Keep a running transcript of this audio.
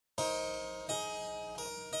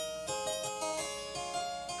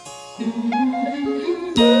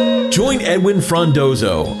Join Edwin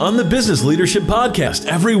Frondozo on the Business Leadership Podcast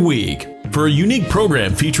every week for a unique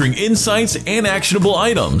program featuring insights and actionable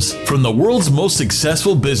items from the world's most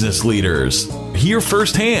successful business leaders. Hear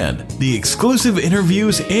firsthand the exclusive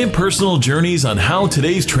interviews and personal journeys on how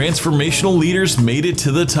today's transformational leaders made it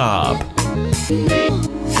to the top.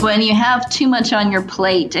 When you have too much on your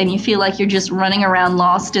plate and you feel like you're just running around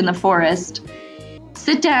lost in the forest,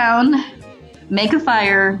 sit down, make a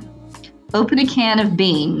fire, open a can of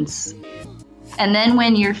beans. And then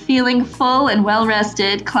when you're feeling full and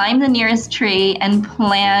well-rested, climb the nearest tree and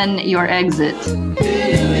plan your exit.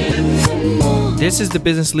 This is the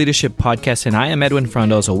Business Leadership Podcast, and I am Edwin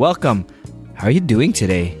Frondozo. Welcome. How are you doing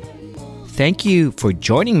today? Thank you for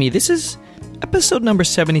joining me. This is episode number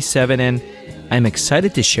 77, and I'm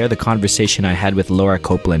excited to share the conversation I had with Laura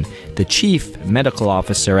Copeland, the Chief Medical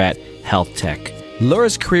Officer at Health Tech.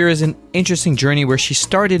 Laura's career is an interesting journey where she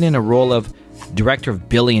started in a role of Director of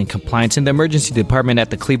Billing and Compliance in the emergency department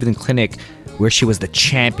at the Cleveland Clinic, where she was the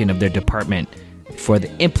champion of their department for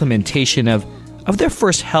the implementation of their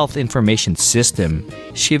first health information system.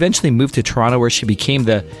 She eventually moved to Toronto, where she became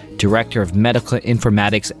the Director of Medical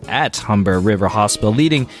Informatics at Humber River Hospital,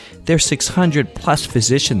 leading their 600 plus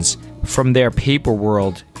physicians from their paper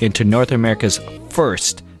world into North America's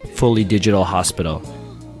first fully digital hospital.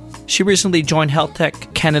 She recently joined Health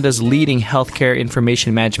Tech, Canada's leading healthcare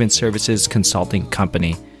information management services consulting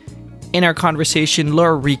company. In our conversation,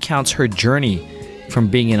 Laura recounts her journey from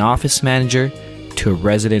being an office manager to a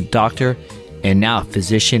resident doctor and now a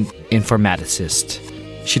physician informaticist.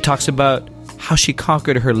 She talks about how she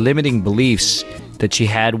conquered her limiting beliefs that she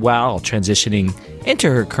had while transitioning into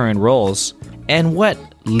her current roles and what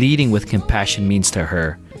leading with compassion means to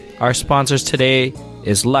her. Our sponsors today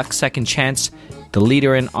is Luck Second Chance, the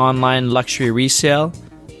leader in online luxury resale,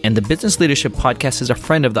 and the Business Leadership Podcast is a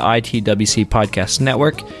friend of the ITWC Podcast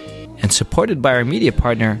Network and supported by our media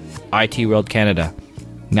partner, IT World Canada.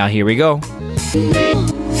 Now here we go.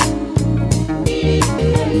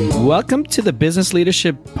 Welcome to the Business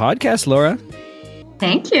Leadership Podcast, Laura.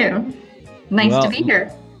 Thank you. Nice to be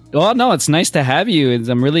here. Well, no, it's nice to have you.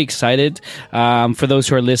 I'm really excited. For those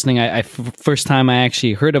who are listening, first time I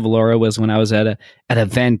actually heard of Laura was when I was at an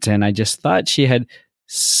event, and I just thought she had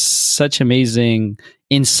such amazing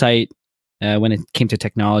insight when it came to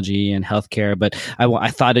technology and healthcare. But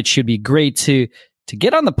I thought it should be great to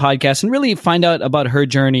get on the podcast and really find out about her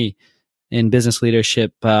journey in business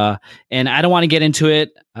leadership. And I don't want to get into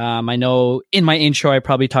it. I know in my intro I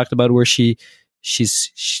probably talked about where she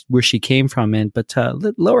came from, but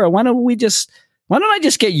Laura, why don't I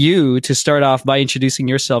just get you to start off by introducing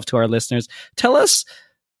yourself to our listeners? Tell us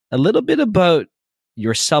a little bit about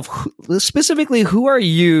yourself. Specifically, who are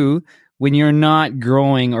you when you're not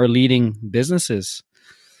growing or leading businesses?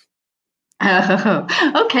 Oh,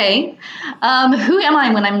 okay. Who am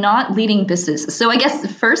I when I'm not leading businesses? So I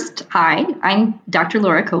guess first, hi, I'm Dr.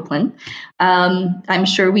 Laura Copeland. I'm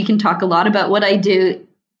sure we can talk a lot about what I do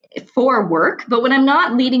for work, but when I'm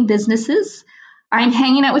not leading businesses, I'm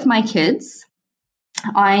hanging out with my kids.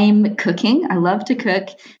 I'm cooking. I love to cook,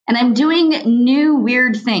 and I'm doing new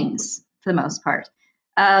weird things for the most part.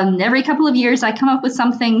 Every couple of years, I come up with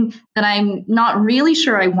something that I'm not really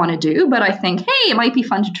sure I want to do, but I think, hey, it might be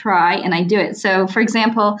fun to try, and I do it. So, for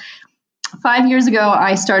example, 5 years ago,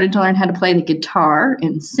 I started to learn how to play the guitar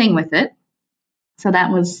and sing with it. So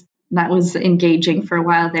that was engaging for a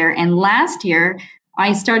while there. And last year,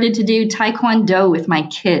 I started to do Taekwondo with my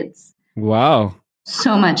kids. Wow.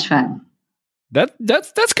 So much fun. That's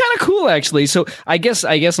kind of cool, actually. So I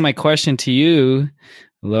guess my question to you,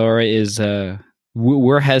 Laura, is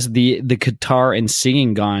where has the guitar and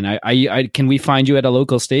singing gone? Can we find you at a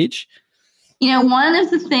local stage? You know, one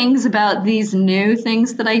of the things about these new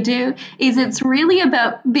things that I do is it's really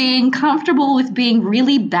about being comfortable with being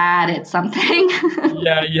really bad at something.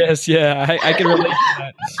 I can relate to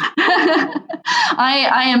that.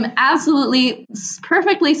 I am absolutely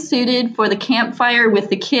perfectly suited for the campfire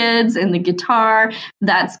with the kids and the guitar.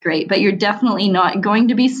 That's great. But you're definitely not going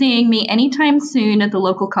to be seeing me anytime soon at the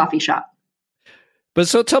local coffee shop. But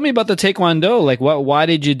so tell me about the Taekwondo. Like, why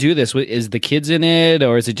did you do this? Is the kids in it,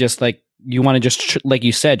 or is it just like you want to just, like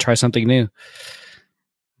you said, try something new?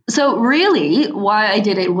 So really, why I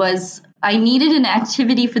did it was I needed an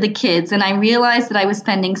activity for the kids, and I realized that I was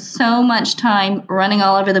spending so much time running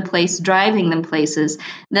all over the place, driving them places,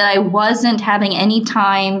 that I wasn't having any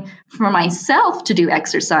time for myself to do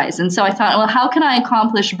exercise. And so I thought, well, how can I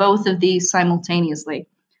accomplish both of these simultaneously?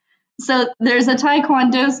 So there's a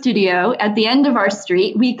Taekwondo studio at the end of our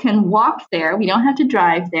street. We can walk there. We don't have to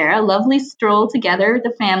drive there. A lovely stroll together,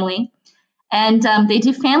 the family. And they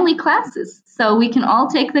do family classes. So we can all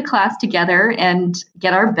take the class together and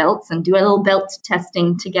get our belts and do a little belt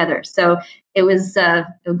testing together. So it was a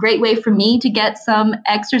great way for me to get some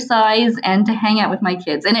exercise and to hang out with my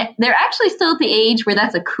kids. And they're actually still at the age where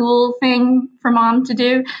that's a cool thing for mom to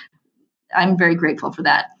do. I'm very grateful for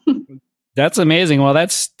that. That's amazing. Well,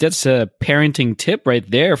 that's a parenting tip right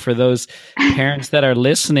there for those parents that are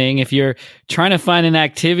listening. If you're trying to find an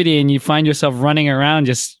activity and you find yourself running around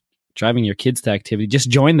just driving your kids to activity, just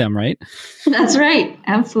join them, right? That's right.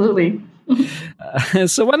 Absolutely.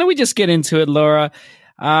 So why don't we just get into it, Laura?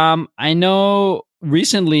 I know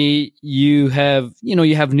recently you have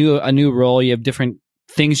a new role, you have different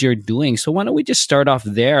things you're doing. So why don't we just start off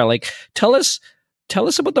there? Like, tell us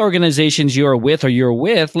about the organizations you're with.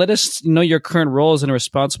 Let us know your current roles and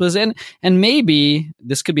responsibilities. And maybe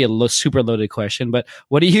this could be a super loaded question, but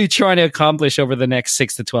what are you trying to accomplish over the next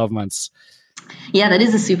 6 to 12 months? Yeah, that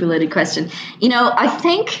is a super loaded question. I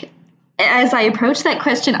think as I approach that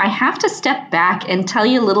question, I have to step back and tell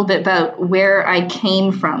you a little bit about where I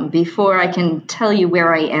came from before I can tell you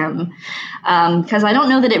where I am. Because I don't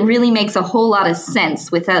know that it really makes a whole lot of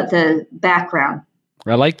sense without the background.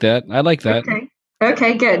 I like that.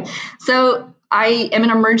 Okay, good. So I am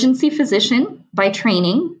an emergency physician by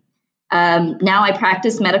training. Now I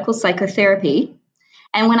practice medical psychotherapy.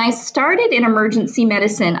 And when I started in emergency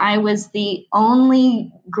medicine, I was the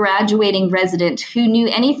only graduating resident who knew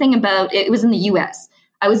anything about it. It was in the U.S.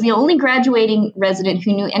 I was the only graduating resident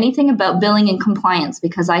who knew anything about billing and compliance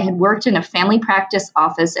because I had worked in a family practice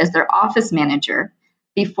office as their office manager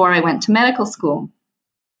before I went to medical school.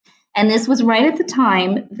 And this was right at the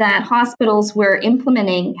time that hospitals were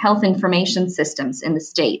implementing health information systems in the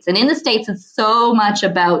States. And in the States, it's so much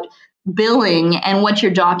about billing and what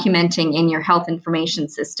you're documenting in your health information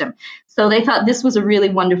system. So they thought this was a really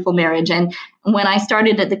wonderful marriage. And when I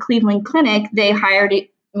started at the Cleveland Clinic, they hired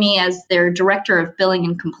me as their director of billing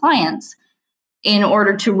and compliance in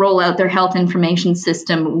order to roll out their health information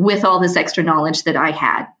system with all this extra knowledge that I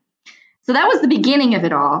had. So that was the beginning of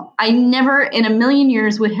it all. I never in a million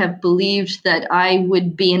years would have believed that I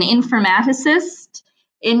would be an informaticist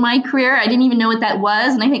in my career. I didn't even know what that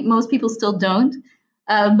was, and I think most people still don't.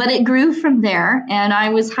 But it grew from there, and I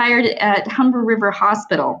was hired at Humber River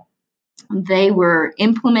Hospital. They were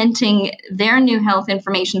implementing their new health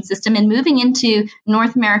information system and moving into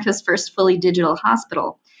North America's first fully digital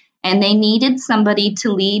hospital. And they needed somebody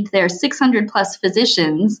to lead their 600 plus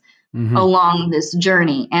physicians along this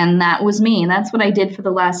journey. And that was me. And that's what I did for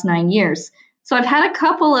the last 9 years. So I've had a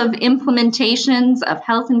couple of implementations of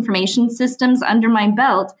health information systems under my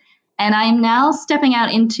belt, and I'm now stepping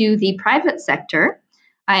out into the private sector.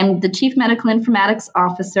 I'm the Chief Medical Informatics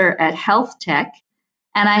Officer at Health Tech,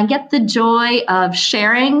 and I get the joy of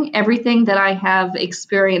sharing everything that I have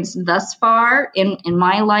experienced thus far in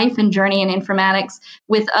my life and journey in informatics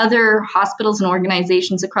with other hospitals and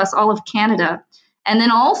organizations across all of Canada. And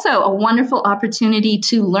then also a wonderful opportunity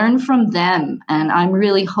to learn from them. And I'm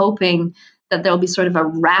really hoping that there'll be sort of a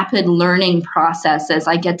rapid learning process as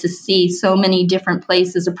I get to see so many different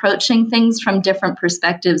places approaching things from different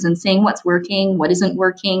perspectives and seeing what's working, what isn't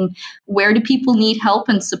working, where do people need help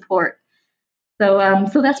and support. So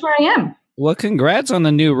that's where I am. Well, congrats on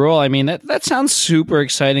the new role. I mean, that sounds super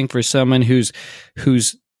exciting for someone who's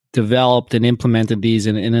developed and implemented these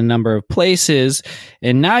in a number of places.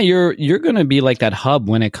 And now you're going to be like that hub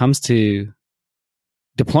when it comes to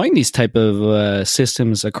deploying these type of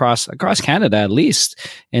systems across Canada, at least,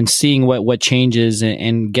 and seeing what changes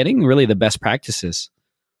and getting really the best practices.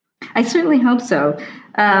 I certainly hope so.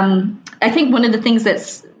 I think one of the things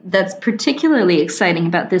that's particularly exciting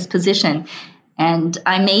about this position, and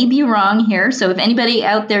I may be wrong here, so if anybody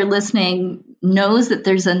out there listening knows that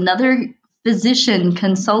there's another physician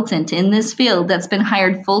consultant in this field that's been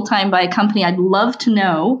hired full-time by a company, I'd love to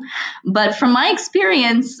know. But from my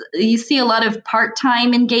experience, you see a lot of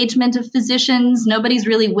part-time engagement of physicians. Nobody's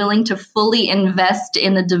really willing to fully invest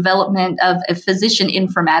in the development of a physician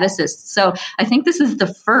informaticist. So I think this is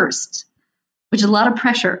the first, which is a lot of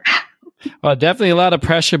pressure. Well, definitely a lot of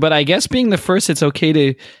pressure, but I guess being the first, it's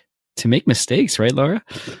okay to make mistakes, right, Laura?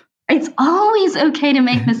 It's always okay to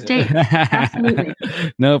make mistakes. Absolutely.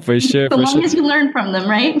 No, for sure. So long as you learn from them,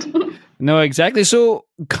 right? No, exactly. So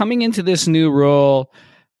coming into this new role,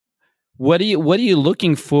 what are you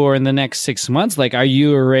looking for in the next 6 months? Like, are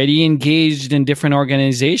you already engaged in different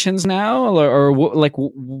organizations now, or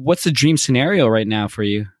what's the dream scenario right now for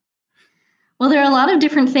you? Well, there are a lot of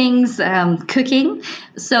different things cooking.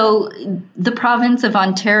 So the province of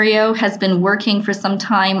Ontario has been working for some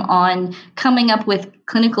time on coming up with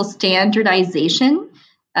clinical standardization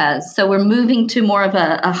So we're moving to more of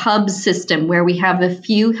a hub system where we have a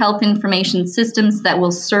few health information systems that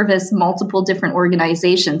will service multiple different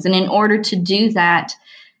organizations. And in order to do that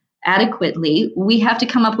adequately, we have to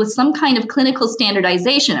come up with some kind of clinical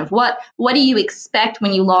standardization of what do you expect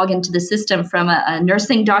when you log into the system from a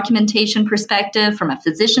nursing documentation perspective, from a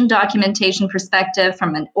physician documentation perspective,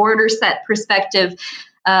 from an order set perspective.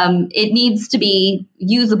 It needs to be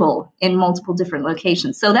usable in multiple different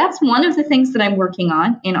locations. So that's one of the things that I'm working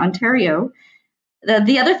on in Ontario.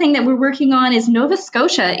 The other thing that we're working on is Nova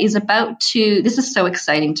Scotia is about to, this is so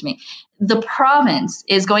exciting to me, the province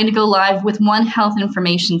is going to go live with one health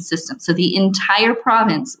information system. So the entire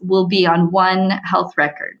province will be on one health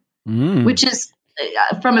record, which is,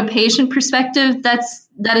 from a patient perspective,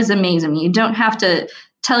 that is amazing. You don't have to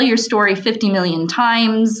tell your story 50 million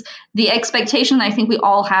times. The expectation I think we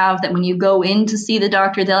all have that when you go in to see the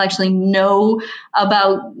doctor, they'll actually know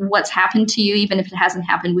about what's happened to you, even if it hasn't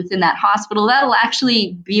happened within that hospital. That'll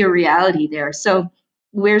actually be a reality there. So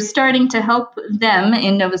we're starting to help them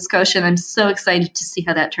in Nova Scotia, and I'm so excited to see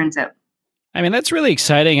how that turns out. I mean, that's really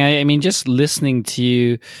exciting. I mean, just listening to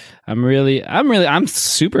you, I'm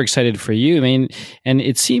super excited for you. I mean, and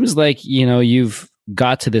it seems like, you've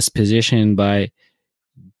got to this position by,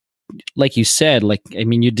 like you said,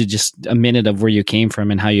 you did just a minute of where you came from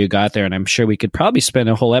and how you got there. And I'm sure we could probably spend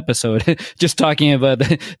a whole episode just talking about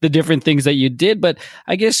the different things that you did. But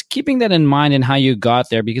I guess keeping that in mind and how you got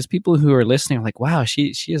there, because people who are listening are like, wow,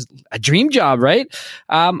 she has a dream job, right?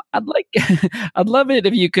 I'd love it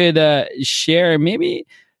if you could share maybe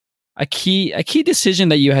a key decision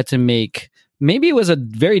that you had to make. Maybe it was a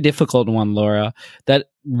very difficult one, Laura,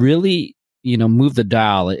 that really, moved the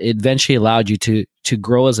dial. It eventually allowed you to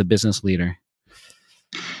grow as a business leader.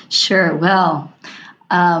 Sure. Well,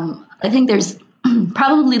 I think there's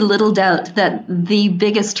probably little doubt that the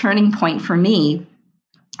biggest turning point for me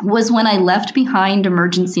was when I left behind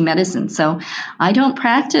emergency medicine. So I don't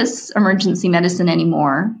practice emergency medicine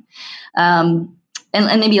anymore.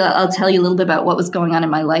 And maybe I'll tell you a little bit about what was going on in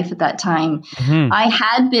my life at that time. Mm-hmm. I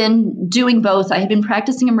had been doing both. I had been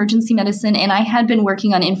practicing emergency medicine, and I had been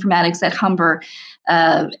working on informatics at Humber.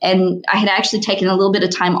 And I had actually taken a little bit of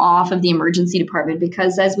time off of the emergency department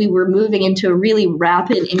because as we were moving into a really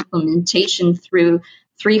rapid implementation through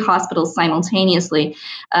 3 hospitals simultaneously,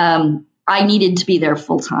 I needed to be there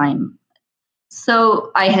full time.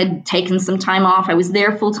 So I had taken some time off. I was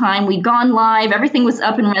there full time. We'd gone live. Everything was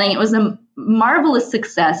up and running. It was a marvelous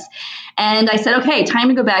success. And I said, okay, time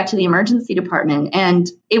to go back to the emergency department. And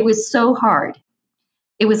it was so hard.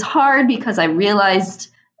 It was hard because I realized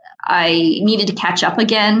I needed to catch up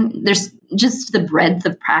again. There's just the breadth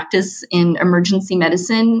of practice in emergency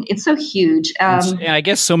medicine. It's so huge. I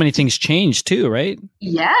guess so many things change too, right?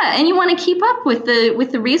 Yeah. And you want to keep up with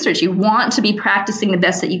the research. You want to be practicing the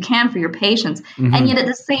best that you can for your patients. Mm-hmm. And yet at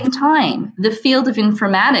the same time, the field of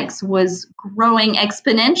informatics was growing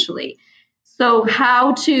exponentially. So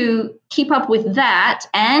how to keep up with that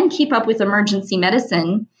and keep up with emergency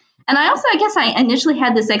medicine. And I guess I initially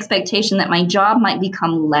had this expectation that my job might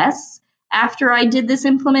become less after I did this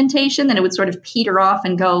implementation, that it would sort of peter off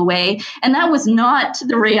and go away. And that was not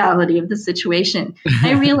the reality of the situation.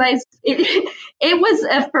 I realized it was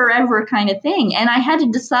a forever kind of thing. And I had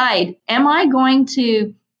to decide, am I going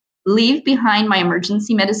to leave behind my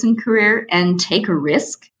emergency medicine career and take a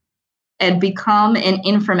risk and become an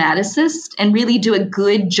informaticist and really do a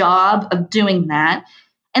good job of doing that?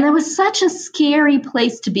 And it was such a scary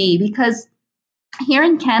place to be because here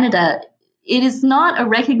in Canada, it is not a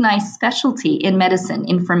recognized specialty in medicine,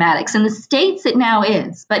 informatics. In the States, it now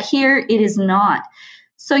is, but here it is not.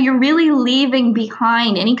 So you're really leaving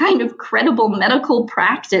behind any kind of credible medical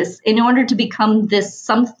practice in order to become this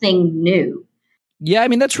something new. Yeah, I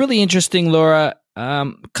mean, that's really interesting, Laura. A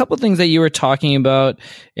couple of things that you were talking about,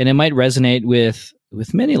 and it might resonate with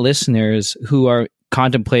many listeners who are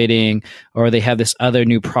contemplating, or they have this other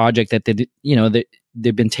new project that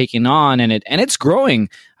they've been taking on, and it's growing.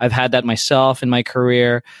 I've had that myself in my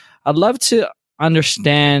career. I'd love to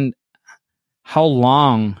understand how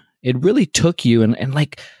long it really took you, and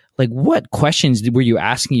like what questions were you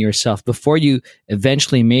asking yourself before you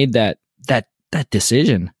eventually made that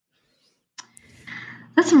decision?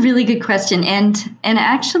 That's a really good question, and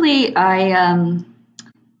actually,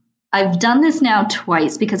 I've done this now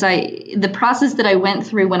twice because the process that I went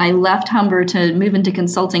through when I left Humber to move into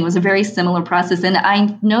consulting was a very similar process. And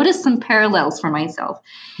I noticed some parallels for myself.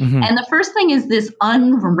 Mm-hmm. And the first thing is this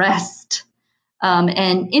unrest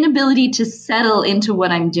and inability to settle into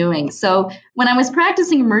what I'm doing. So when I was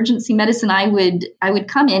practicing emergency medicine, I would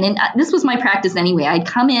come in, and this was my practice anyway. I'd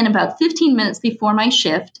come in about 15 minutes before my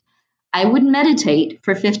shift. I would meditate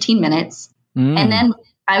for 15 minutes, and then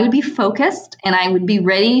I would be focused and I would be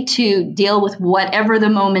ready to deal with whatever the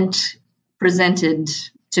moment presented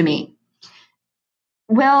to me.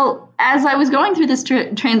 Well, as I was going through this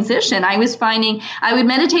transition, I was finding I would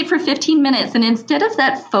meditate for 15 minutes, and instead of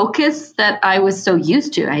that focus that I was so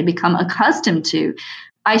used to, I had become accustomed to,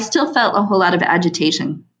 I still felt a whole lot of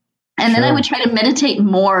agitation. And then I would try to meditate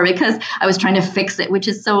more because I was trying to fix it, which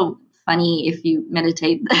is so funny if you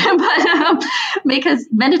meditate, but because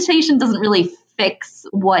meditation doesn't really fix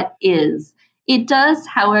what is. It does,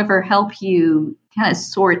 however, help you kind of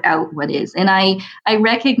sort out what is. And I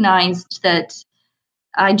recognized that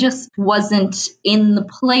I just wasn't in the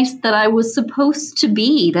place that I was supposed to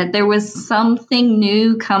be, that there was something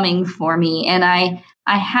new coming for me. And I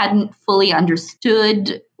hadn't fully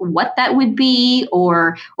understood what that would be,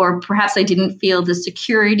 or perhaps I didn't feel the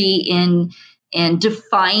security in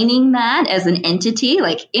defining that as an entity,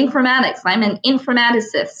 like informatics. I'm an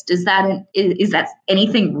informaticist. Is that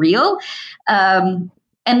anything real? And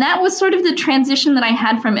that was sort of the transition that I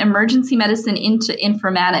had from emergency medicine into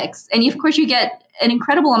informatics. And of course, you get an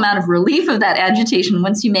incredible amount of relief of that agitation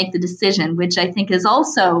once you make the decision, which I think is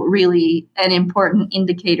also really an important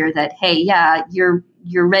indicator that, hey, yeah, you're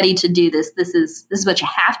ready to do this. This is what you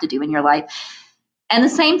have to do in your life. And the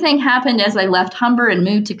same thing happened as I left Humber and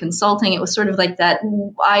moved to consulting. It was sort of like that.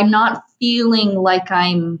 I'm not feeling like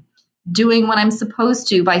I'm doing what I'm supposed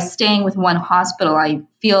to by staying with one hospital. I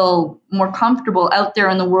feel more comfortable out there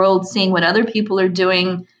in the world, seeing what other people are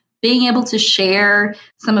doing, being able to share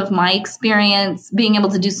some of my experience, being able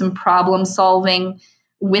to do some problem solving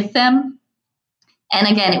with them. And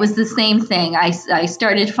again, it was the same thing. I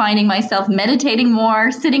started finding myself meditating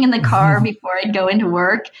more, sitting in the car before I'd go into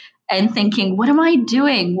work and thinking, what am I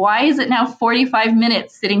doing? Why is it now 45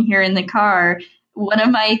 minutes sitting here in the car? What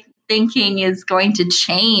am I thinking is going to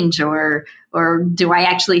change, or do I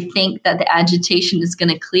actually think that the agitation is going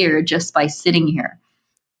to clear just by sitting here?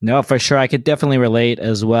 No, for sure. I could definitely relate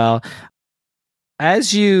as well.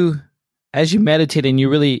 As you meditate and you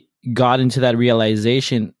really got into that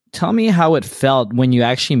realization, tell me how it felt when you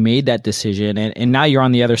actually made that decision, and now you're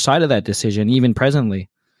on the other side of that decision, even presently.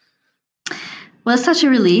 Well, it's such a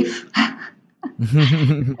relief.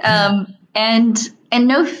 And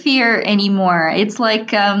no fear anymore. It's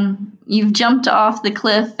like you've jumped off the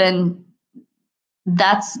cliff and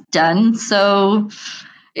that's done. So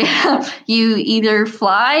you either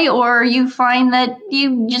fly or you find that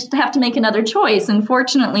you just have to make another choice. And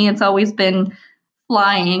fortunately, it's always been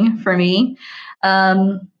flying for me.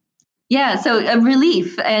 So a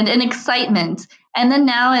relief and an excitement. And then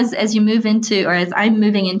now as you move into, or as I'm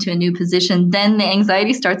moving into a new position, then the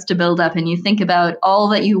anxiety starts to build up and you think about all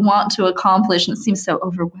that you want to accomplish and it seems so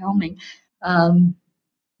overwhelming.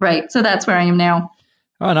 Right. So that's where I am now.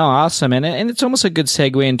 Oh, no, awesome. And it's almost a good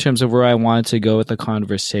segue in terms of where I wanted to go with the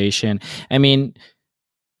conversation. I mean,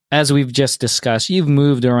 as we've just discussed, you've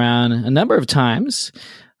moved around a number of times.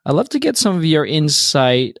 I'd love to get some of your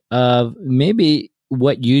insight of maybe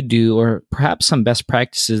what you do, or perhaps some best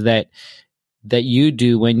practices that you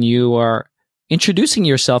do when you are introducing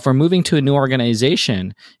yourself or moving to a new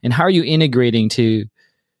organization, and how are you integrating to,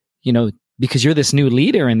 because you're this new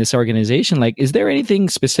leader in this organization, like, is there anything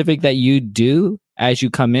specific that you do as you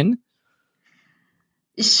come in?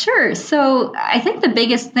 Sure. So I think the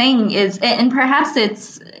biggest thing is, and perhaps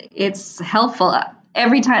it's helpful,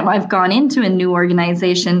 every time I've gone into a new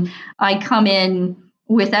organization, I come in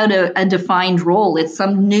without a defined role. It's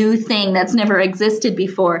some new thing that's never existed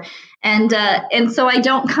before. And so I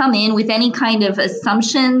don't come in with any kind of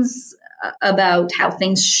assumptions about how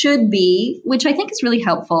things should be, which I think is really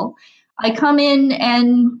helpful. I come in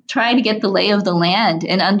and try to get the lay of the land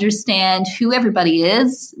and understand who everybody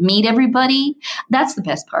is, meet everybody. That's the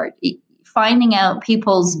best part. Finding out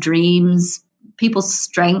people's dreams, people's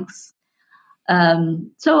strengths.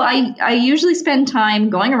 So I usually spend time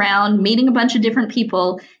going around, meeting a bunch of different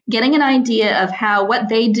people, getting an idea of what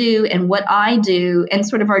they do and what I do, and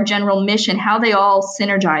sort of our general mission, how they all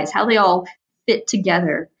synergize, how they all fit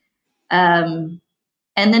together, and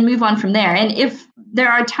then move on from there. And if there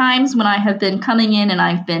are times when I have been coming in and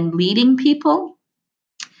I've been leading people,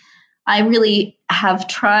 I really have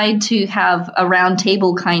tried to have a round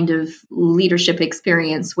table kind of leadership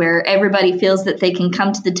experience where everybody feels that they can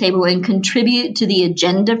come to the table and contribute to the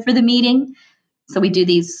agenda for the meeting. So we do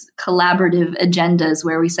these collaborative agendas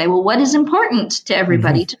where we say, well, what is important to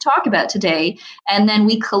everybody to talk about today? And then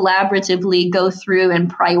we collaboratively go through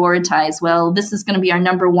and prioritize, well, this is going to be our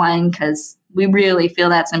number one because we really feel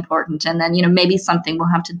that's important. And then, maybe something we'll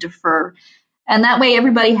have to defer. And that way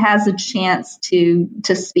everybody has a chance to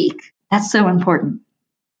speak. That's so important.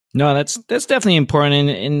 No, that's definitely important.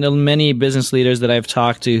 And the many business leaders that I've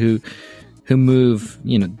talked to who move,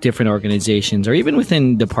 different organizations or even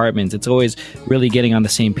within departments, it's always really getting on the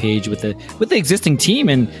same page with the existing team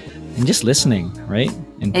and just listening, right?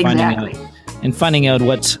 And finding out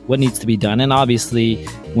what needs to be done. And obviously,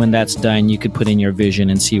 when that's done, you could put in your vision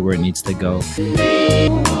and see where it needs to go.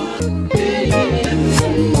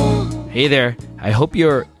 Hey there. I hope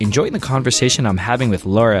you're enjoying the conversation I'm having with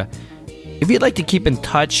Laura. If you'd like to keep in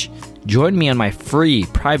touch, join me on my free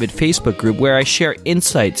private Facebook group where I share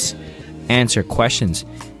insights, answer questions,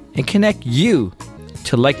 and connect you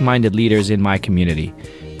to like-minded leaders in my community.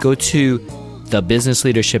 Go to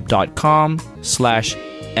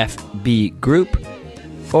thebusinessleadership.com/FB group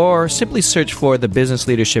or simply search for the Business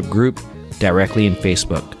Leadership Group directly in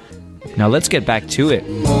Facebook. Now let's get back to it.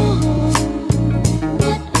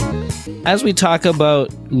 As we talk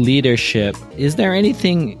about leadership, is there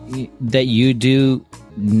anything that you do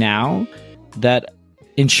now that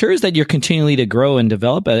ensures that you're continually to grow and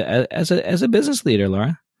develop as a business leader,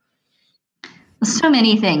 Laura? So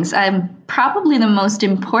many things. Probably the most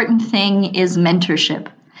important thing is mentorship.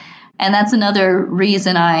 And that's another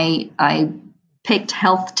reason I picked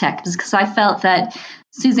health tech, because I felt that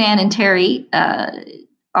Suzanne and Terry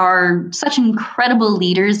are such incredible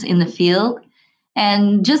leaders in the field.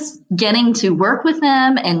 And just getting to work with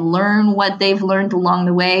them and learn what they've learned along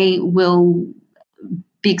the way will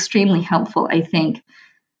be extremely helpful, I think.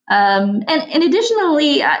 And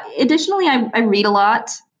additionally, I read a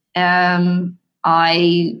lot.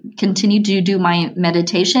 I continue to do my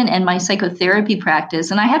meditation and my psychotherapy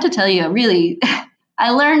practice. And I have to tell you, really, I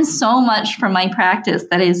learned so much from my practice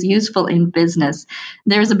that is useful in business.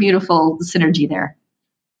 There's a beautiful synergy there.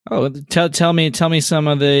 Oh, tell me some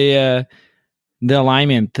of the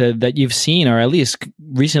alignment that you've seen, or at least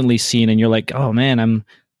recently seen, and you're like, oh man,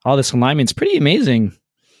 all this alignment's pretty amazing.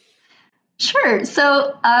 Sure.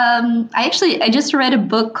 So I just read a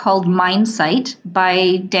book called Mindsight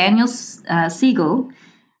by Daniel Siegel,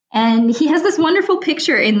 and he has this wonderful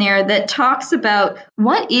picture in there that talks about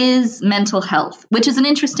what is mental health, which is an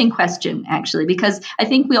interesting question, actually, because I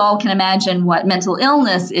think we all can imagine what mental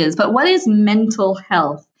illness is, but what is mental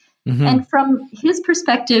health? Mm-hmm. And from his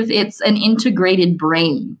perspective, it's an integrated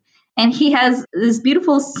brain. And he has this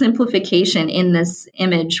beautiful simplification in this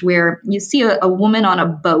image where you see a woman on a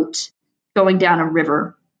boat going down a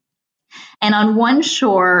river. And on one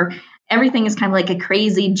shore, everything is kind of like a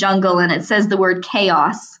crazy jungle, and it says the word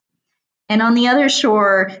chaos. And on the other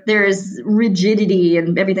shore, there's rigidity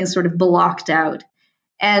and everything's sort of blocked out.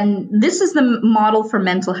 And this is the model for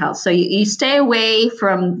mental health. So you stay away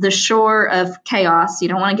from the shore of chaos. You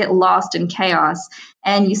don't want to get lost in chaos.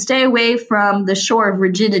 And you stay away from the shore of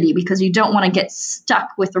rigidity because you don't want to get stuck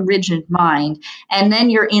with a rigid mind. And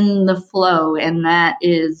then you're in the flow, and that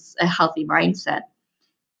is a healthy mindset.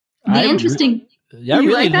 I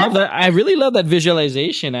really love that. I really love that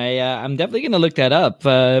visualization. I'm definitely going to look that up.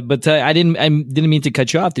 But I didn't mean to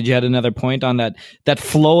cut you off. Did you have another point on that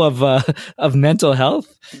flow of mental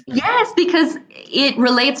health? Yes, because it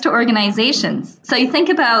relates to organizations. So you think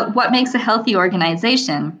about what makes a healthy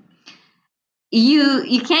organization.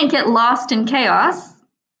 You can't get lost in chaos,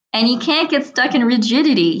 and you can't get stuck in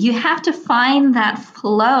rigidity. You have to find that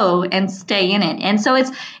flow and stay in it. And so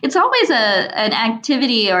it's always an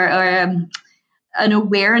activity or an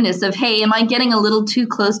awareness of, hey, am I getting a little too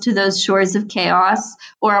close to those shores of chaos,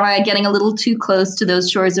 or am I getting a little too close to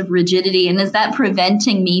those shores of rigidity? And is that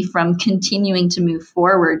preventing me from continuing to move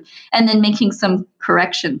forward and then making some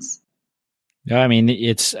corrections? Yeah, I mean,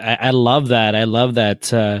 I love that. I love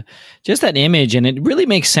that, just that image. And it really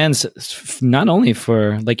makes sense, not only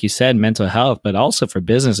for, like you said, mental health, but also for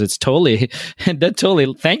business. It's totally,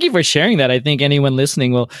 thank you for sharing that. I think anyone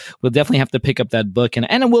listening will definitely have to pick up that book,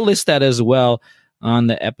 and we'll list that as well on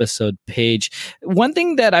the episode page. One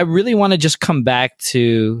thing that I really want to just come back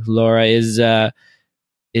to, Laura, is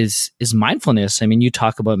mindfulness. I mean, you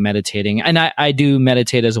talk about meditating, and I do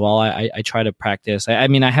meditate as well. I try to practice. I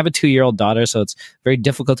mean, I have a 2-year-old daughter, so it's very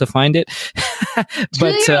difficult to find it. But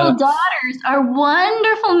 2-year-old daughters are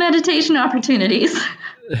wonderful meditation opportunities.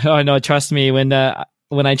 Oh no, trust me. When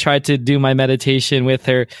I tried to do my meditation with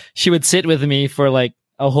her, she would sit with me for like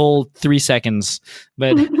a whole 3 seconds.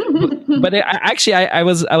 But I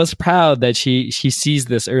was proud that she sees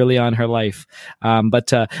this early on in her life.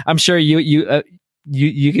 But I'm sure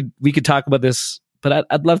we could talk about this, but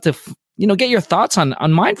I'd love to, get your thoughts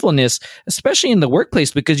on mindfulness, especially in the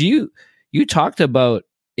workplace, because you talked about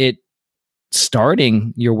it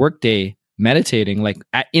starting your workday meditating, like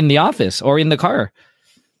in the office or in the car.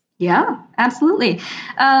 Yeah, absolutely.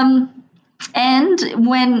 And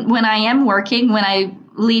when I am working, when I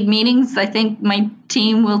lead meetings, I think my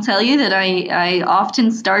team will tell you that I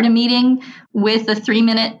often start a meeting with a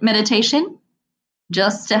 3-minute meditation,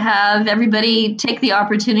 just to have everybody take the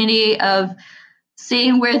opportunity of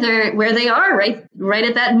seeing where they are right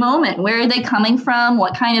at that moment. Where are they coming from?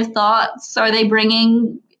 What kind of thoughts are they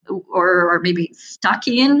bringing or maybe stuck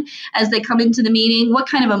in as they come into the meeting? What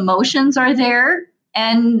kind of emotions are there?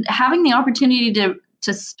 And having the opportunity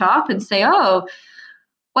to stop and say, oh,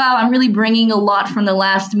 wow, I'm really bringing a lot from the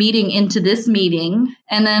last meeting into this meeting,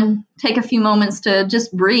 and then take a few moments to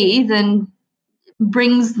just breathe, and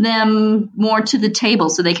brings them more to the table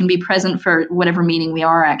so they can be present for whatever meeting we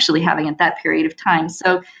are actually having at that period of time.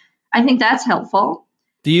 So I think that's helpful.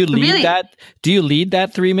 Do you lead that? Do you lead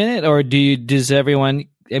that 3-minute, or does everyone?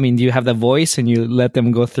 I mean, do you have the voice and you let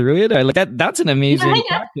them go through it? Or like that's an amazing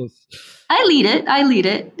practice. I lead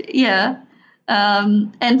it. Yeah.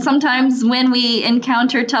 And sometimes when we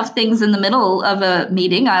encounter tough things in the middle of a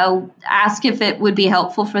meeting, I'll ask if it would be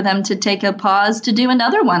helpful for them to take a pause to do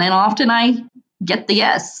another one. And often I get the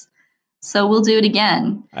yes. So we'll do it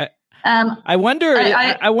again. I wonder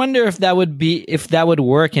if that would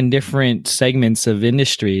work in different segments of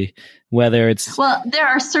industry, whether it's... Well, there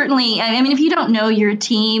are certainly, I mean, if you don't know your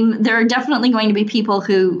team, there are definitely going to be people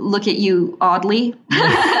who look at you oddly.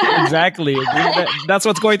 Exactly. That's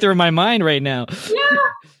what's going through my mind right now.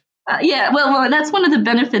 Yeah. Well, that's one of the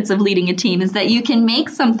benefits of leading a team, is that you can make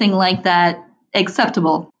something like that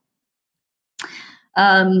acceptable.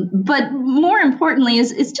 But more importantly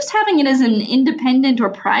is just having it as an independent or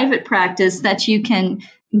private practice that you can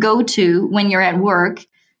go to when you're at work,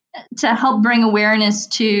 to help bring awareness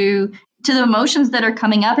to the emotions that are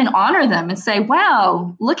coming up, and honor them and say,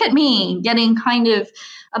 wow, look at me getting kind of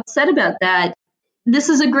upset about that. This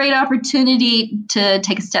is a great opportunity to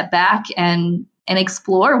take a step back and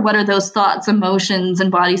explore what are those thoughts, emotions,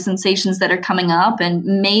 and body sensations that are coming up.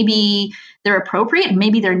 And maybe they're appropriate,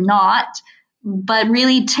 maybe they're not, but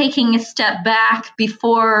really taking a step back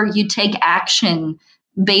before you take action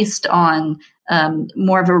based on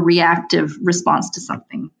more of a reactive response to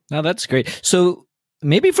something. Now, that's great. So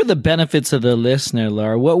maybe for the benefits of the listener,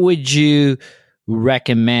 Laura, what would you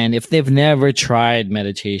recommend if they've never tried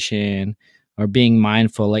meditation or being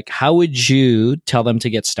mindful? Like, how would you tell them to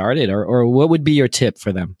get started, or what would be your tip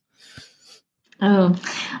for them? Oh,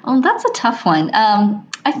 that's a tough one.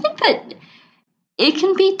 I think that it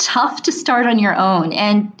can be tough to start on your own.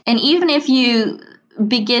 And even if you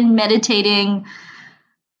begin meditating,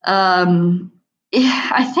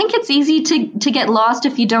 I think it's easy to get lost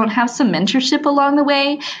if you don't have some mentorship along the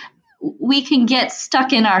way. We can get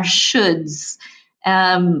stuck in our shoulds.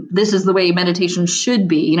 This is the way meditation should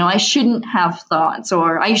be. You know, I shouldn't have thoughts,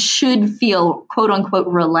 or I should feel quote unquote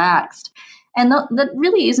relaxed. And that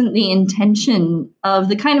really isn't the intention of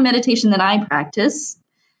the kind of meditation that I practice.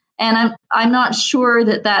 And I'm not sure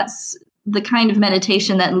that that's the kind of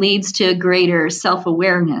meditation that leads to greater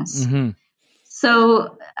self-awareness. Mm-hmm.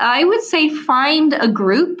 So I would say find a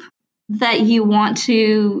group that you want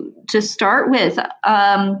to start with.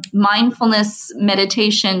 Mindfulness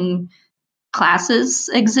meditation classes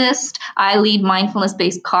exist. I lead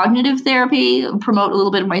mindfulness-based cognitive therapy, promote a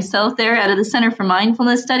little bit of myself there out of the Center for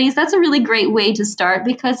Mindfulness Studies. That's a really great way to start,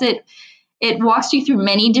 because it walks you through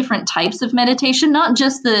many different types of meditation, not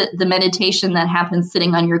just the meditation that happens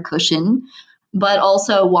sitting on your cushion, but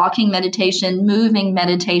also walking meditation, moving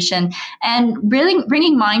meditation, and really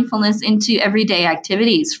bringing mindfulness into everyday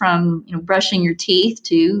activities, from brushing your teeth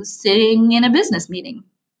to sitting in a business meeting.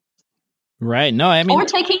 Right. No, I mean, or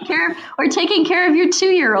taking care of your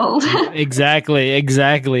 2-year-old.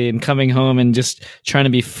 Exactly. And coming home and just trying to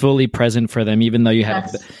be fully present for them, even though you had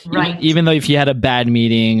even though if you had a bad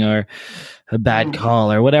meeting or a bad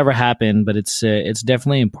call or whatever happened. But it's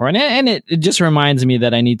definitely important, and it just reminds me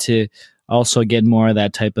that I need to also get more of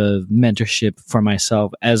that type of mentorship for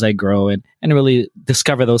myself as I grow and really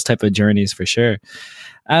discover those type of journeys for sure.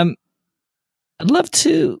 I'd love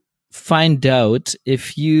to find out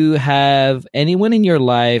if you have anyone in your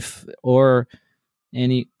life or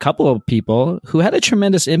any couple of people who had a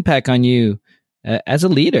tremendous impact on you as a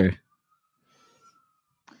leader.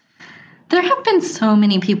 There have been so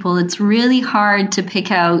many people. It's really hard to pick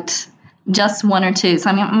out just one or two. So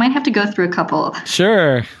I might have to go through a couple.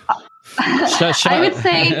 Sure. I would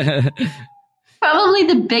say probably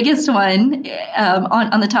the biggest one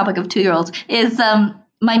on the topic of 2-year-olds is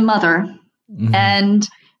my mother. Mm-hmm. And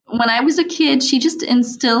when I was a kid, she just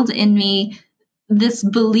instilled in me this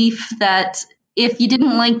belief that if you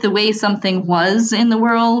didn't like the way something was in the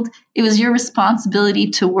world, it was your responsibility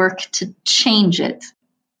to work to change it.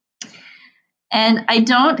 And I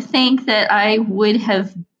don't think that I would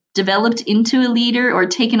have developed into a leader or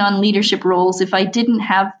taken on leadership roles if I didn't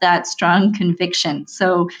have that strong conviction.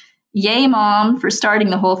 So yay, Mom, for starting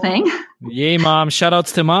the whole thing. Yay, Mom. Shout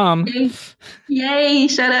outs to Mom. Yay,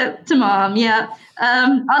 shout out to Mom. Yeah.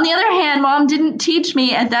 On the other hand, Mom didn't teach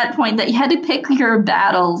me at that point that you had to pick your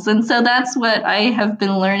battles. And so that's what I have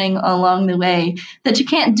been learning along the way, that you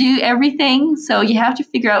can't do everything. So you have to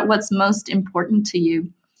figure out what's most important to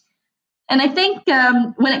you. And I think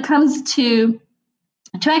when it comes to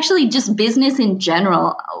actually just business in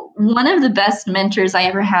general, one of the best mentors I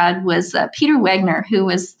ever had was Peter Wagner, who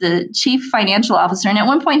was the chief financial officer. And at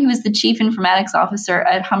one point, he was the chief informatics officer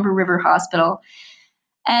at Humber River Hospital.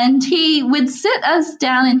 And he would sit us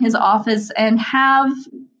down in his office and have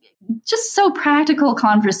just so practical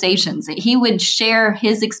conversations. He would share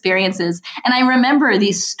his experiences. And I remember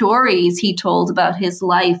these stories he told about his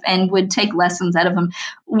life and would take lessons out of them.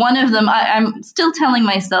 One of them, I'm still telling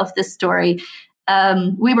myself this story.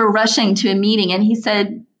 We were rushing to a meeting and he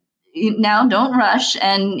said, now don't rush.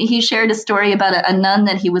 And he shared a story about a nun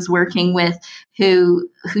that he was working with who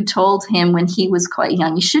told him when he was quite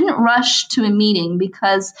young, you shouldn't rush to a meeting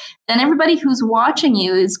because then everybody who's watching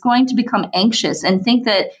you is going to become anxious and think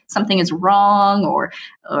that something is wrong or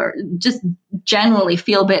just generally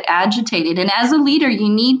feel a bit agitated. And as a leader, you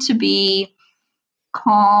need to be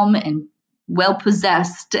calm and well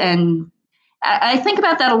possessed. And I think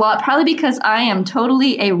about that a lot, probably because I am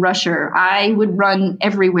totally a rusher. I would run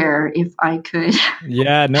everywhere if I could.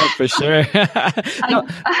 Yeah, no, for sure.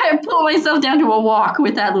 I pull myself down to a walk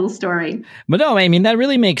with that little story. But no, I mean, that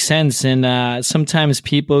really makes sense. And sometimes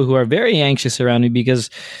people who are very anxious around me,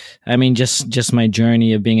 because I mean, just my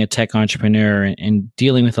journey of being a tech entrepreneur and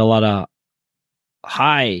dealing with a lot of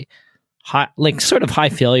high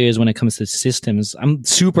failures when it comes to systems. I'm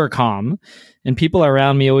super calm, and people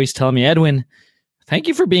around me always tell me, Edwin, thank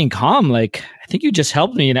you for being calm. Like, I think you just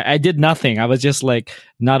helped me. And I did nothing. I was just like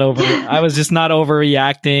I was just not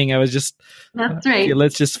overreacting. I was just, that's right. Okay,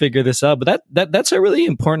 let's just figure this out. But that's a really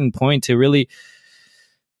important point to really,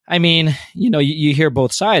 I mean, you hear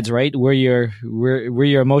both sides, right? Wear your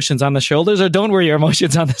emotions on the shoulders, or don't wear your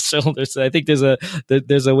emotions on the shoulders. So I think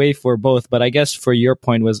there's a way for both. But I guess for your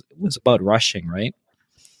point was about rushing, right?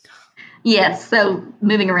 Yes. So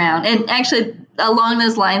moving around, and actually along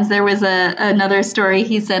those lines, there was another story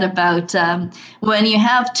he said about when you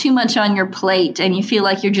have too much on your plate and you feel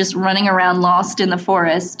like you're just running around lost in the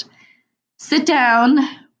forest. Sit down,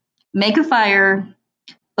 make a fire,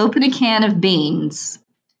 open a can of beans.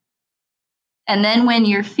 And then when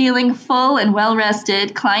you're feeling full and well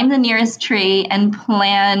rested, climb the nearest tree and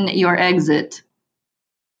plan your exit.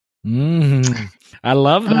 I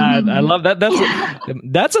love that. I love that.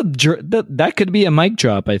 That could be a mic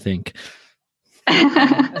drop, I think.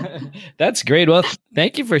 That's great. Well,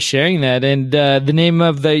 thank you for sharing that. And the name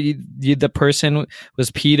of the person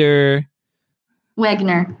was Peter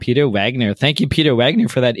Wagner. Peter Wagner. Thank you, Peter Wagner,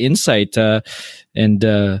 for that insight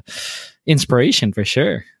and inspiration for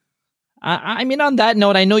sure. I mean, on that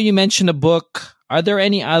note, I know you mentioned a book. Are there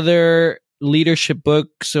any other leadership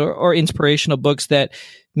books or inspirational books that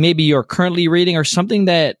maybe you're currently reading, or something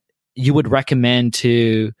that you would recommend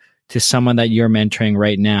to someone that you're mentoring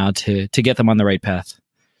right now to get them on the right path?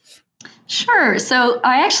 Sure. So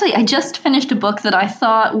I just finished a book that I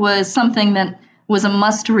thought was something that was a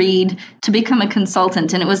must read to become a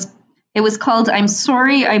consultant. And it was called I'm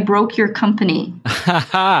Sorry I Broke Your Company.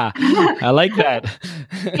 I like that.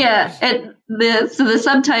 Yeah. So the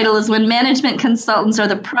subtitle is When Management Consultants Are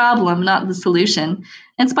the Problem, Not the Solution.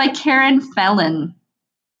 It's by Karen Fallon.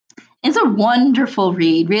 It's a wonderful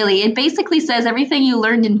read, really. It basically says everything you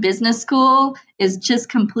learned in business school is just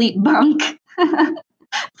complete bunk.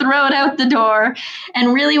 Throw it out the door.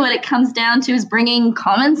 And really what it comes down to is bringing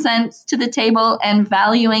common sense to the table and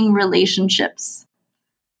valuing relationships.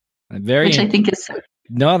 Which I think is...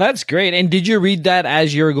 No, that's great. And did you read that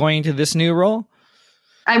as you were going into this new role?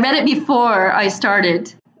 I read it before I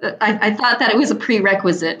started. I thought that it was a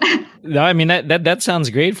prerequisite. No, I mean, that sounds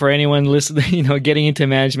great for anyone listening, getting into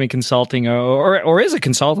management consulting or is a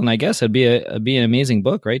consultant, I guess. It'd be an amazing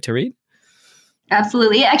book, right, to read?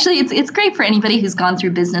 Absolutely. Actually, it's great for anybody who's gone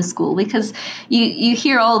through business school, because you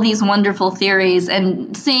hear all these wonderful theories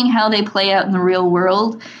and seeing how they play out in the real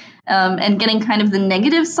world, and getting kind of the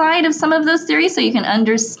negative side of some of those theories so you can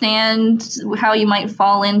understand how you might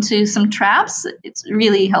fall into some traps. It's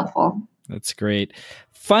really helpful. That's great.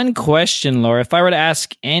 Fun question, Laura. If I were to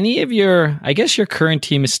ask any of I guess your current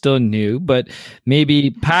team is still new, but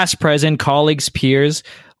maybe past, present, colleagues, peers,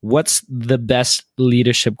 what's the best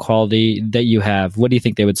leadership quality that you have? What do you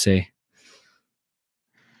think they would say?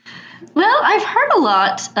 Well, I've heard a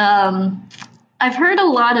lot. I've heard a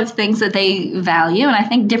lot of things that they value, and I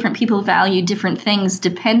think different people value different things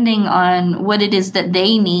depending on what it is that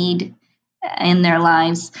they need in their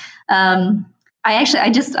lives.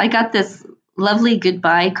 I got this lovely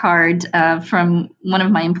goodbye card from one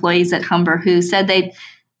of my employees at Humber who said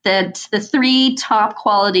that the three top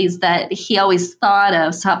qualities that he always thought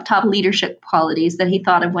of, top leadership qualities that he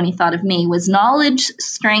thought of when he thought of me, was knowledge,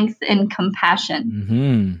 strength, and compassion.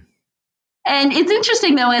 Mm-hmm. And it's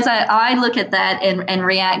interesting, though, as I look at that and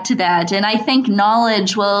react to that. And I think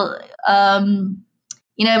knowledge, well,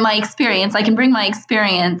 my experience, I can bring my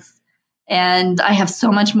experience, and I have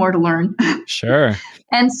so much more to learn. Sure.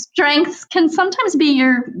 And strengths can sometimes be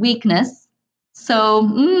your weakness.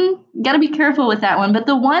 So got to be careful with that one. But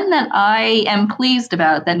the one that I am pleased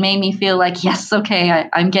about that made me feel like, yes, okay,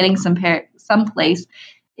 I'm getting someplace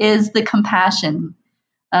is the compassion.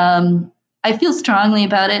 I feel strongly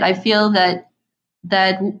about it. I feel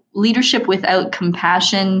that leadership without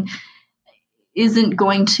compassion isn't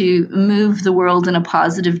going to move the world in a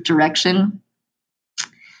positive direction.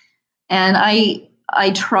 And I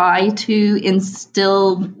try to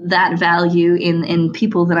instill that value in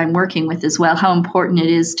people that I'm working with as well, how important it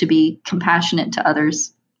is to be compassionate to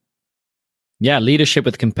others. Yeah, leadership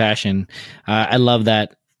with compassion. I love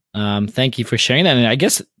that. Thank you for sharing that, and I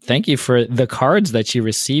guess thank you for the cards that you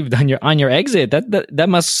received on your exit. That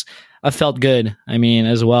must have felt good. I mean,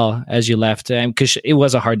 as well as you left, because it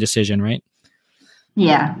was a hard decision, right?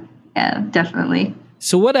 Yeah, definitely.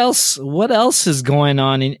 So what else is going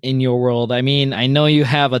on in your world? I mean, I know you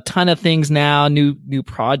have a ton of things now, new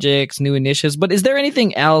projects, new initiatives, but is there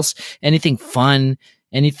anything else, anything fun,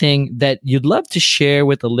 anything that you'd love to share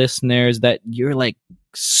with the listeners that you're like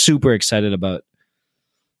super excited about?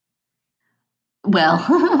 Well,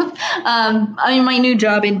 my new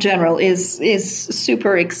job in general is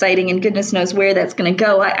super exciting, and goodness knows where that's going to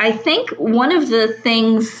go. I think one of the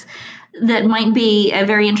things that might be a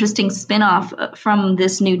very interesting spin-off from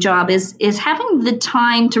this new job is having the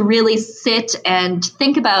time to really sit and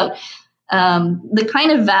think about the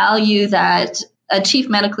kind of value that a chief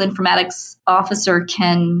medical informatics officer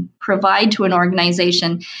can provide to an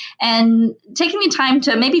organization, and taking the time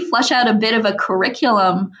to maybe flesh out a bit of a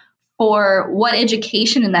curriculum for what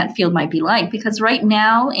education in that field might be like. Because right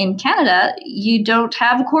now in Canada, you don't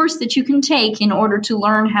have a course that you can take in order to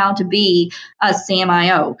learn how to be a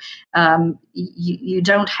CMIO. You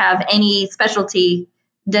don't have any specialty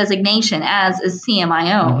designation as a CMIO.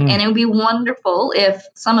 Mm-hmm. And it would be wonderful if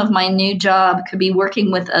some of my new job could be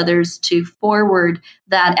working with others to forward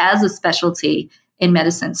that as a specialty in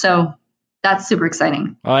medicine. So that's super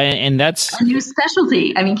exciting. And that's a new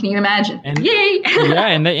specialty. I mean, can you imagine? Yay! Yeah,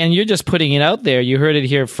 and you're just putting it out there. You heard it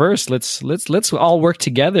here first. Let's all work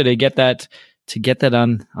together to get that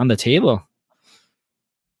on the table.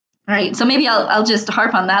 All right. So maybe I'll just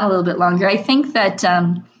harp on that a little bit longer. I think that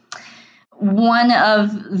one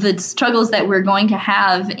of the struggles that we're going to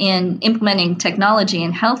have in implementing technology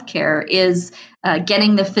in healthcare is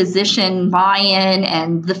getting the physician buy-in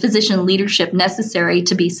and the physician leadership necessary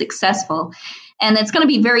to be successful. And it's going to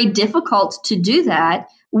be very difficult to do that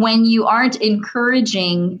when you aren't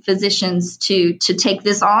encouraging physicians to take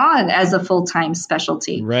this on as a full-time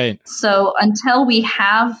specialty. Right. So until we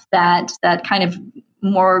have that kind of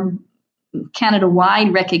more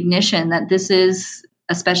Canada-wide recognition that this is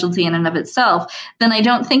a specialty in and of itself, then I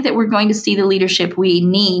don't think that we're going to see the leadership we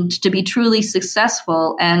need to be truly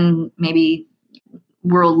successful and maybe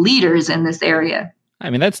world leaders in this area. I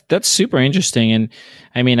mean, that's super interesting, and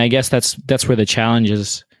I mean, I guess that's where the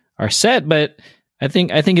challenges are set. But I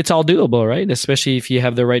think it's all doable, right? Especially if you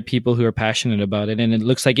have the right people who are passionate about it, and it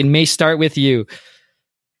looks like it may start with you.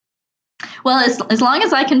 Well, as long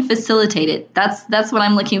as I can facilitate it, that's what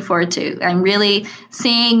I'm looking forward to. I'm really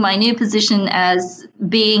seeing my new position as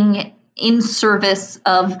being in service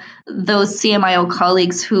of those CMIO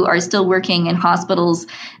colleagues who are still working in hospitals,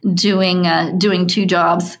 doing two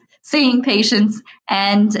jobs, seeing patients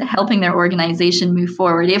and helping their organization move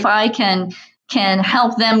forward. If I can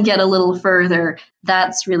help them get a little further,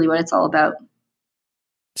 that's really what it's all about.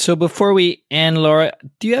 So before we end, Laura,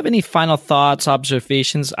 do you have any final thoughts,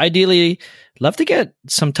 observations? Ideally, love to get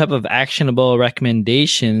some type of actionable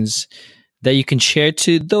recommendations that you can share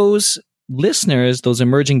to those listeners, those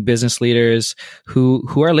emerging business leaders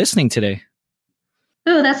who are listening today.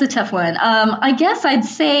 Oh, that's a tough one. I guess I'd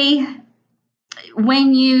say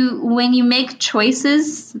when you make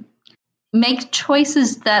choices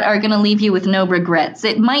that are going to leave you with no regrets.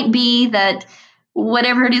 It might be that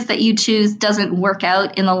whatever it is that you choose doesn't work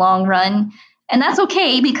out in the long run, And that's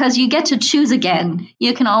okay because you get to choose again.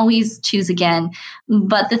 You can always choose again.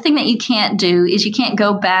 But the thing that you can't do is you can't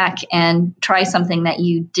go back and try something that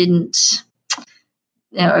you didn't,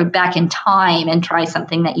 or back in time and try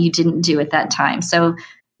something that you didn't do at that time. So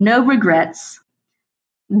no regrets.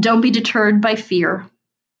 Don't be deterred by fear.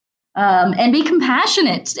 And be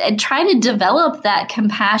compassionate and try to develop that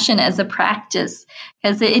compassion as a practice,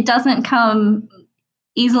 because it doesn't come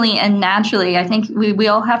easily and naturally. I think we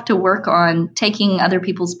all have to work on taking other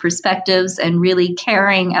people's perspectives and really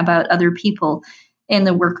caring about other people in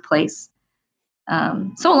the workplace.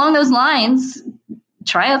 So along those lines,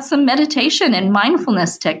 try out some meditation and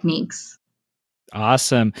mindfulness techniques.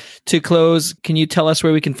 Awesome. To close, can you tell us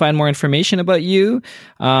where we can find more information about you?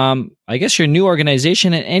 I guess your new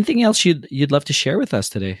organization and anything else you'd love to share with us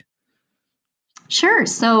today. Sure.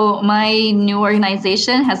 So my new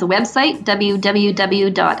organization has a website,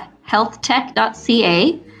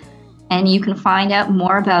 www.healthtech.ca, and you can find out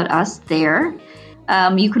more about us there.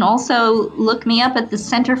 You can also look me up at the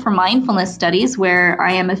Center for Mindfulness Studies, where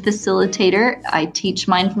I am a facilitator. I teach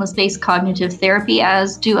mindfulness-based cognitive therapy,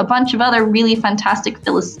 as do a bunch of other really fantastic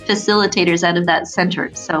facilitators out of that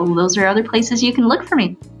center. So those are other places you can look for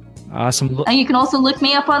me. Awesome. And you can also look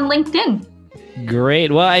me up on LinkedIn.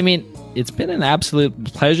 Great. Well, I mean, it's been an absolute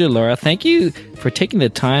pleasure, Laura. Thank you for taking the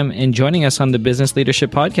time and joining us on the Business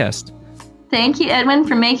Leadership Podcast. Thank you, Edwin,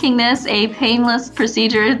 for making this a painless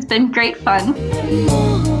procedure. It's been great fun.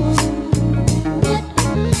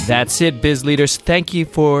 That's it, Biz Leaders. Thank you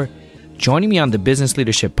for joining me on the Business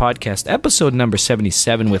Leadership Podcast, episode number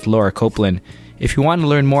 77 with Laura Copeland. If you want to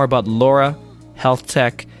learn more about Laura, health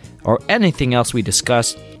tech, or anything else we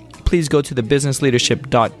discussed, please go to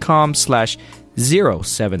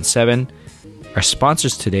thebusinessleadership.com/077. Our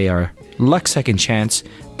sponsors today are Lux Second Chance,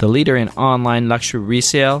 the leader in online luxury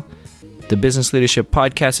resale. The Business Leadership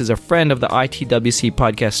Podcast is a friend of the ITWC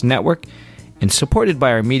Podcast Network and supported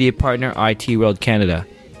by our media partner, IT World Canada.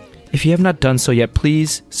 If you have not done so yet,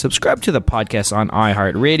 please subscribe to the podcast on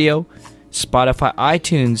iHeartRadio, Spotify,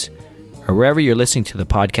 iTunes, or wherever you're listening to the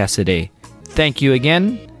podcast today. Thank you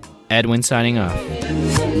again. Edwin signing off.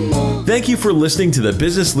 Thank you for listening to the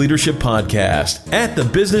Business Leadership Podcast at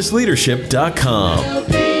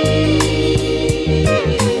thebusinessleadership.com.